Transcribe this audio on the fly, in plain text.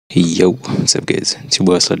Yo, what's up guys, it's your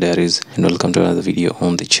boy 𝗪𝗫𝗠 and welcome to another video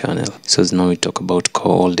on the channel. So as now we talk about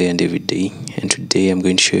call all day and every day, and today I'm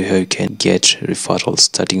going to show you how you can get referrals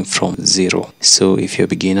starting from zero. So if you're a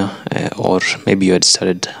beginner or maybe you had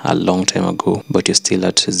started a long time ago but you're still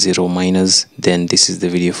at zero miners, then this is the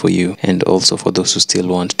video for you. And also for those who still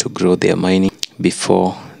want to grow their mining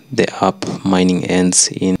before the app mining ends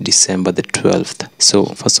in December the 12th. So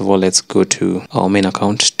first of all, let's go to our main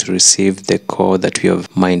account to receive the core that we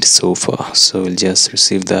have mined so far. So we'll just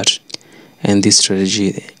receive that, and this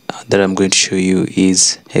strategy that I'm going to show you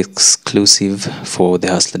is exclusive for the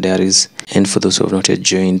hustler diaries. And for those who have not yet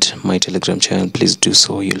joined my Telegram channel, please do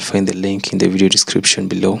so. You'll find the link in the video description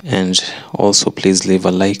below, and also please leave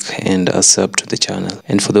a like and a sub to the channel.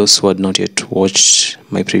 And for those who had not yet watched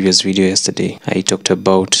my previous video yesterday, I talked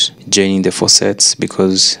about joining the 4 sets,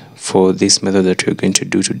 because for this method that we're going to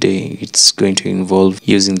do today, it's going to involve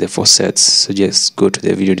using the 4 sets. So just go to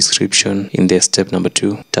the video description in the step number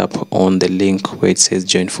 2, tap on the link where it says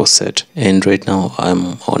join 4 set, and right now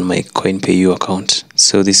I'm on my 𝗏𝗏𝗏 account.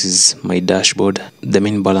 So this is my dashboard. The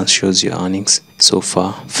main balance shows your earnings so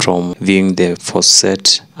far from viewing the 4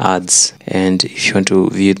 set ads, and if you want to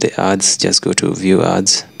view the ads, just go to view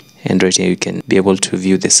ads. And right here you can be able to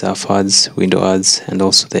view the surf ads, window ads, and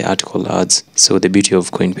also the article ads. So the beauty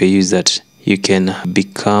of 𝗏𝗏𝗏 is that you can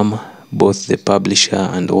become both the publisher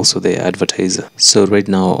and also the advertiser. So right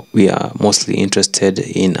now we are mostly interested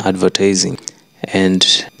in advertising, and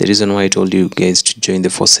the reason why I told you guys to join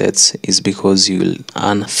the 4 sets is because you will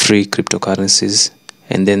earn free cryptocurrencies,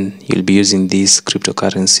 and then you'll be using these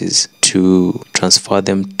cryptocurrencies to transfer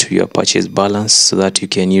them to your purchase balance so that you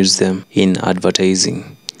can use them in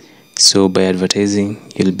advertising. So by advertising,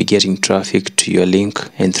 you'll be getting traffic to your link,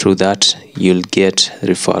 and through that you'll get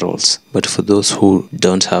referrals. But for those who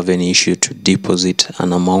don't have any issue to deposit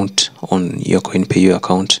an amount on your 𝗏𝗏𝗏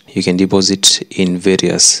account, you can deposit in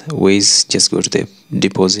various ways. Just go to the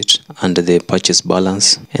deposit under the purchase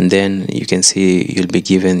balance, and then you can see you'll be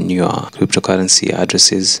given your cryptocurrency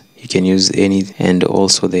addresses. You can use any, and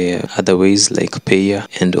also the other ways like Payer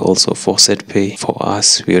and also faucet pay. For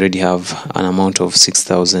us, we already have an amount of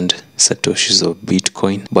 6,000 satoshis of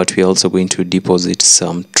Bitcoin, but we're also going to deposit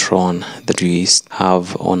some Tron that we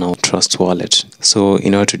have on our Trust wallet. So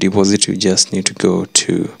in order to deposit, you just need to go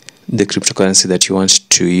to the cryptocurrency that you want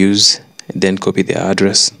to use, then copy the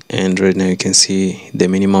address, and right now you can see the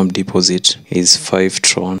minimum deposit is 5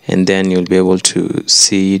 Tron, and then you'll be able to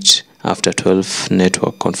see it after 12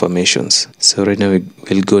 network confirmations. So right now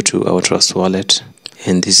we'll go to our Trust wallet,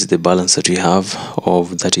 and this is the balance that we have of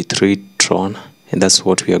 33 Tron, and that's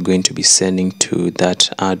what we are going to be sending to that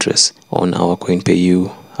address on our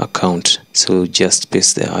𝗏𝗏𝗏 account. So just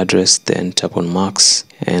paste the address, then tap on max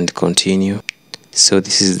and continue. So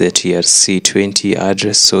this is the 𝗕𝗧𝗖𝗀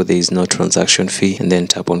address, so there is no transaction fee, and then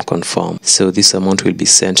tap on confirm. So this amount will be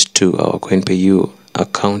sent to our 𝗏𝗏𝗏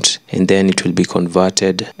account, and then it will be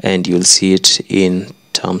converted, and you'll see it in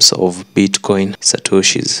terms of Bitcoin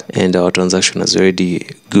Satoshis, and our transaction has already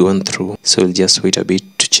gone through. So we'll just wait a bit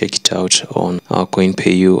to check it out on our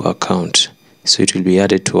𝗏𝗏𝗏 account. So it will be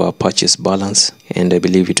added to our purchase balance, and I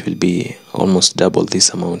believe it will be almost double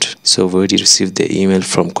this amount. So I've already received the email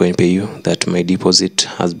from 𝗏𝗏𝗏 that my deposit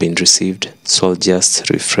has been received. So I'll just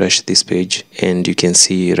refresh this page, and you can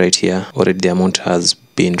see right here already the amount has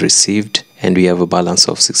been received, and we have a balance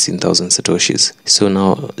of 16,000 satoshis. So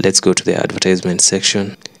now let's go to the advertisement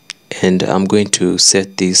section, and I'm going to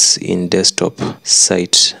set this in desktop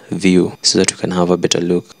site view so that you can have a better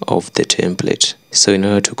look of the template. So in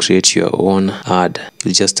order to create your own ad,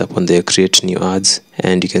 you just tap on the create new ads,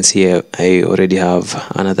 and you can see I already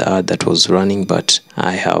have another ad that was running, but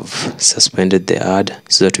I have suspended the ad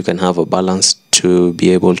so that you can have a balance to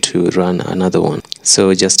be able to run another one.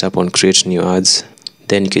 So just tap on create new ads,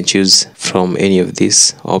 then you can choose from any of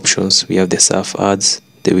these options. We have the surf ads,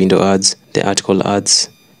 the window ads, the article ads,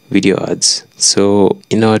 video ads. So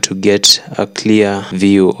in order to get a clear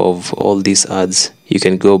view of all these ads, you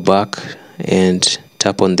can go back and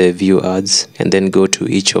tap on the view ads, and then go to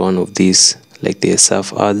each one of these, like the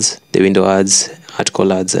surf ads, the window ads,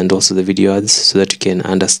 article ads, and also the video ads, so that you can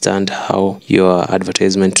understand how your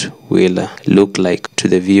advertisement will look like to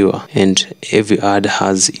the viewer. And every ad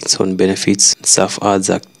has its own benefits. Surf ads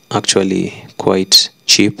are actually quite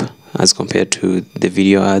cheap as compared to the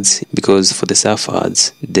video ads, because for the surf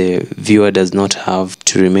ads, the viewer does not have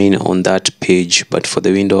to remain on that page, but for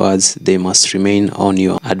the window ads, they must remain on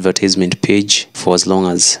your advertisement page for as long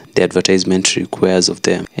as the advertisement requires of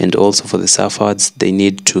them. And also for the surf ads, they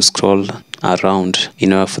need to scroll around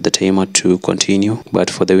in order for the timer to continue, but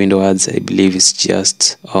for the window ads, I believe it's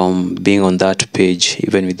just being on that page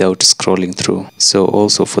even without scrolling through. So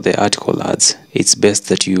also for the article ads, it's best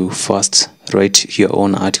that you first write your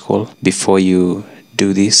own article before you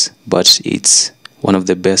do this, but it's one of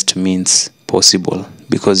the best means possible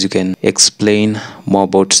because you can explain more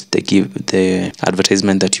about the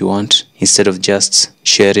advertisement that you want instead of just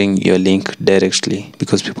sharing your link directly,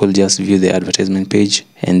 because people just view the advertisement page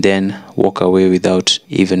and then walk away without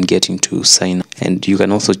even getting to sign up. And you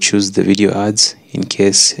can also choose the video ads in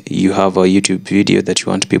case you have a YouTube video that you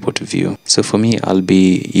want people to view. So for me, I'll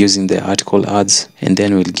be using the article ads and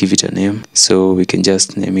then we'll give it a name. So we can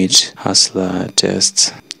just name it Hustler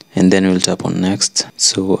Test, and then we'll tap on next.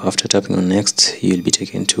 So after tapping on next, you'll be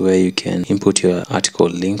taken to where you can input your article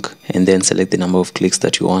link and then select the number of clicks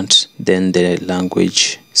that you want, then the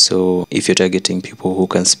language. So if you're targeting people who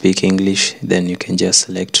can speak English, then you can just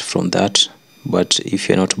select from that, but if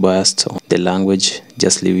you're not biased on the language,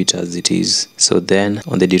 just leave it as it is. So then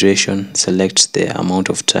on the duration, select the amount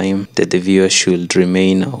of time that the viewer should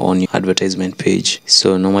remain on your advertisement page.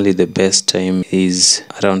 So normally the best time is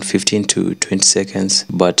around 15 to 20 seconds,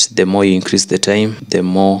 but the more you increase the time, the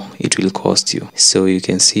more it will cost you. So you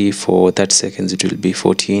can see for 30 seconds it will be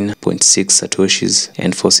 14.6 satoshis,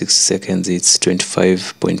 and for 60 seconds it's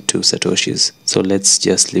 25.2 satoshis. So let's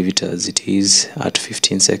just leave it as it is at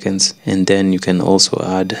 15 seconds, and then you can also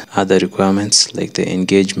add other requirements like the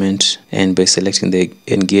engagement, and by selecting the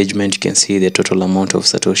engagement, you can see the total amount of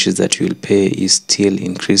satoshis that you will pay is still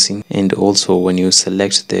increasing. And also when you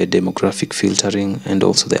select the demographic filtering and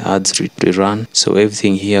also the ads rerun, so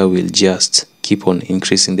everything here will just keep on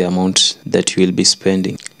increasing the amount that you will be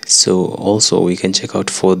spending. So also we can check out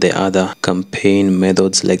for the other campaign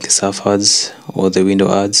methods like the surf ads or the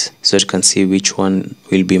window ads, so you can see which one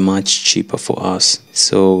will be much cheaper for us.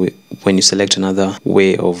 So when you select another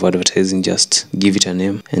way of advertising, just give it a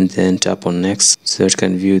name and then tap on next so that you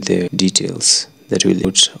can view the details that we'll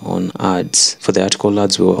put on ads. For the article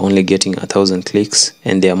ads, we were only getting 1,000 clicks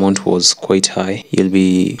and the amount was quite high. You'll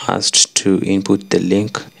be asked to input the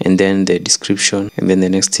link and then the description, and then the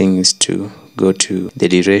next thing is to go to the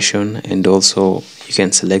duration, and also you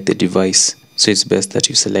can select the device. So it's best that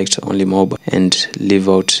you select only mobile and leave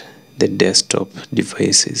out the desktop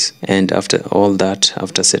devices. And after all that,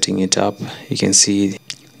 after setting it up, you can see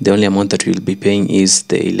the only amount that we'll be paying is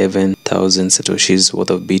the 11,000 satoshis worth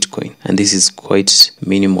of Bitcoin, and this is quite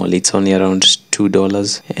minimal. It's only around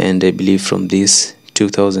 $2, and I believe from this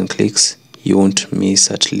 2,000 clicks you won't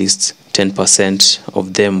miss at least 10%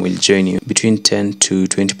 of them will join you. Between 10 to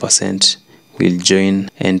 20% will join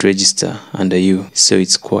and register under you, so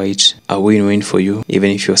it's quite a win-win for you.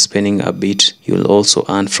 Even if you're spending a bit, you'll also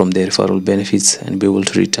earn from the referral benefits and be able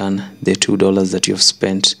to return the $2 that you've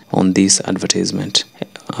spent on this advertisement.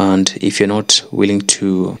 And if you're not willing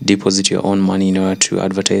to deposit your own money in order to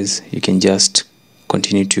advertise, you can just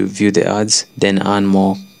continue to view the ads, then earn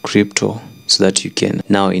more crypto so that you can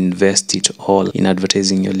now invest it all in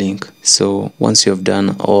advertising your link. So once you have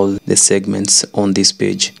done all the segments on this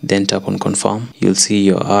page, then tap on confirm. You'll see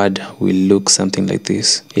your ad will look something like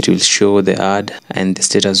this. It will show the ad and the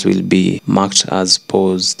status will be marked as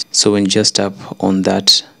paused. So when you just tap on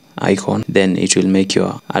that icon, then it will make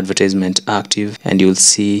your advertisement active and you'll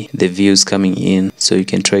see the views coming in, so you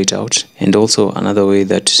can try it out. And also another way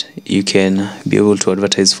that you can be able to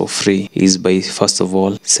advertise for free is by first of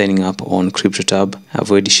all signing up on CryptoTab.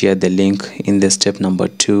 I've already shared the link in the step number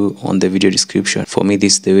 2 on the video description. For me,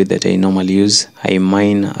 this is the way that I normally use. I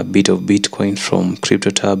mine a bit of Bitcoin from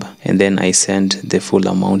CryptoTab and then I send the full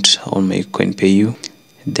amount on my CoinPayU.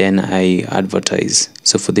 Then I advertise.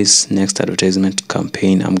 So for this next advertisement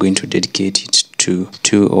campaign, I'm going to dedicate it to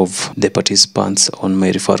 2 of the participants on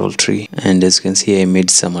my referral tree. And as you can see, I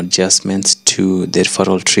made some adjustments to the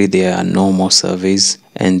referral tree. There are no more surveys,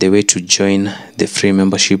 and the way to join the free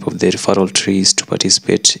membership of the referral tree is to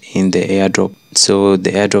participate in the airdrop. So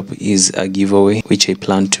the airdrop is a giveaway which I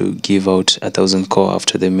plan to give out 1,000 core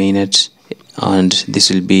after the mainnet, and this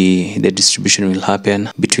will be, the distribution will happen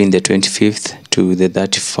between the 25th to the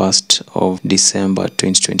 31st of December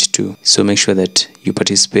 2022. So make sure that you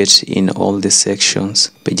participate in all the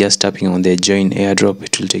sections by just tapping on the join airdrop.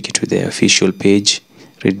 It will take you to the official page.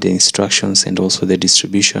 read the instructions and also the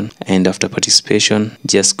distribution. And after participation,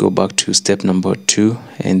 just go back to step number 2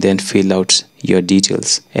 and then fill out your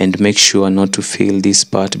details, and make sure not to fill this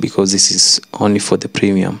part because this is only for the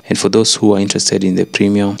premium. And for those who are interested in the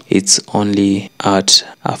premium, it's only at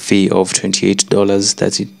a fee of $28.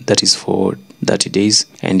 That is for 30 days,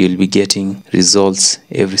 and you'll be getting results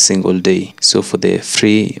every single day. So for the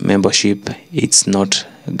free membership, it's not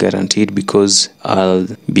guaranteed because I'll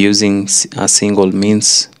be using a single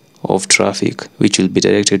means of traffic which will be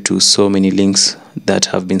directed to so many links that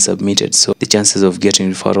have been submitted, so the chances of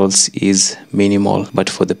getting referrals is minimal.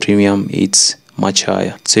 But for the premium, it's much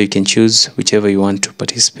higher. So you can choose whichever you want to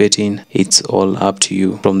participate in. It's all up to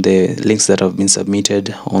you from the links that have been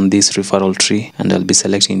submitted on this referral tree, and I'll be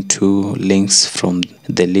selecting 2 links from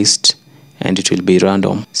the list, and it will be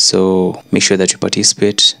random. So make sure that you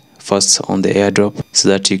participate first on the airdrop so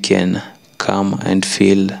that you can come and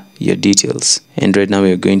fill your details. And right now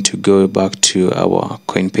we're going to go back to our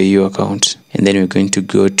𝗏𝗏𝗏 account, and then we're going to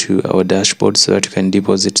go to our dashboard so that you can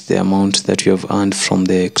deposit the amount that you have earned from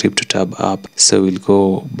the CryptoTab app. So we'll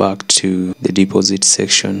go back to the deposit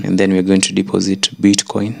section, and then we're going to deposit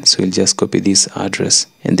Bitcoin. So we'll just copy this address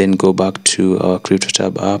and then go back to our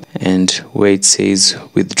CryptoTab app, and where it says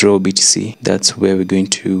withdraw BTC, that's where we're going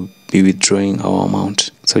to be withdrawing our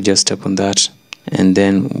amount. So just tap on that, and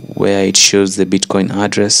then where it shows the Bitcoin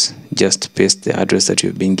address, just paste the address that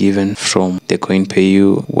you've been given from the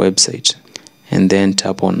𝗏𝗏𝗏 website, and then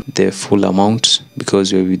tap on the full amount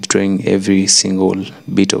because we're withdrawing every single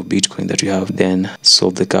bit of Bitcoin that you have. Then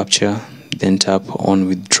solve the captcha, then tap on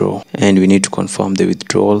withdraw, and we need to confirm the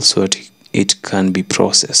withdrawal so that it can be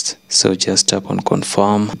processed. So just tap on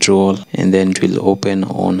confirm withdrawal, and then it will open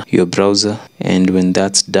on your browser. And when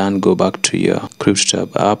that's done, go back to your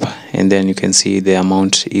CryptoTab app, and then you can see the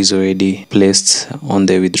amount is already placed on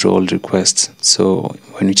the withdrawal request. So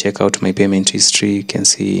when you check out my payment history, you can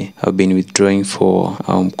see I've been withdrawing for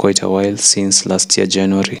quite a while, since last year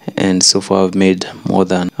January, and so far I've made more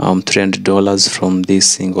than $300 from this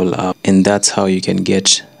single app. And that's how you can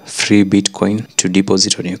get free Bitcoin to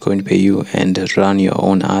deposit on your 𝗏𝗏𝗏 and run your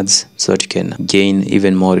own ads so that you can gain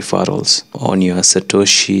even more referrals on your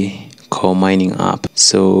Satoshi core mining app.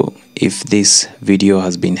 So if this video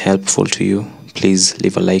has been helpful to you, please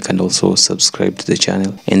leave a like and also subscribe to the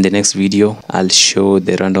channel. In the next video, I'll show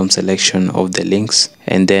the random selection of the links,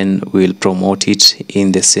 and then we'll promote it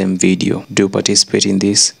in the same video. Do participate in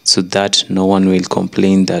this so that no one will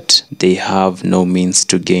complain that they have no means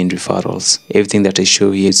to gain referrals. Everything that I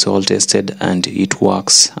show here is all tested and it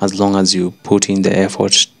works as long as you put in the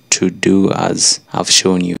effort to do as I've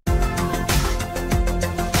shown you.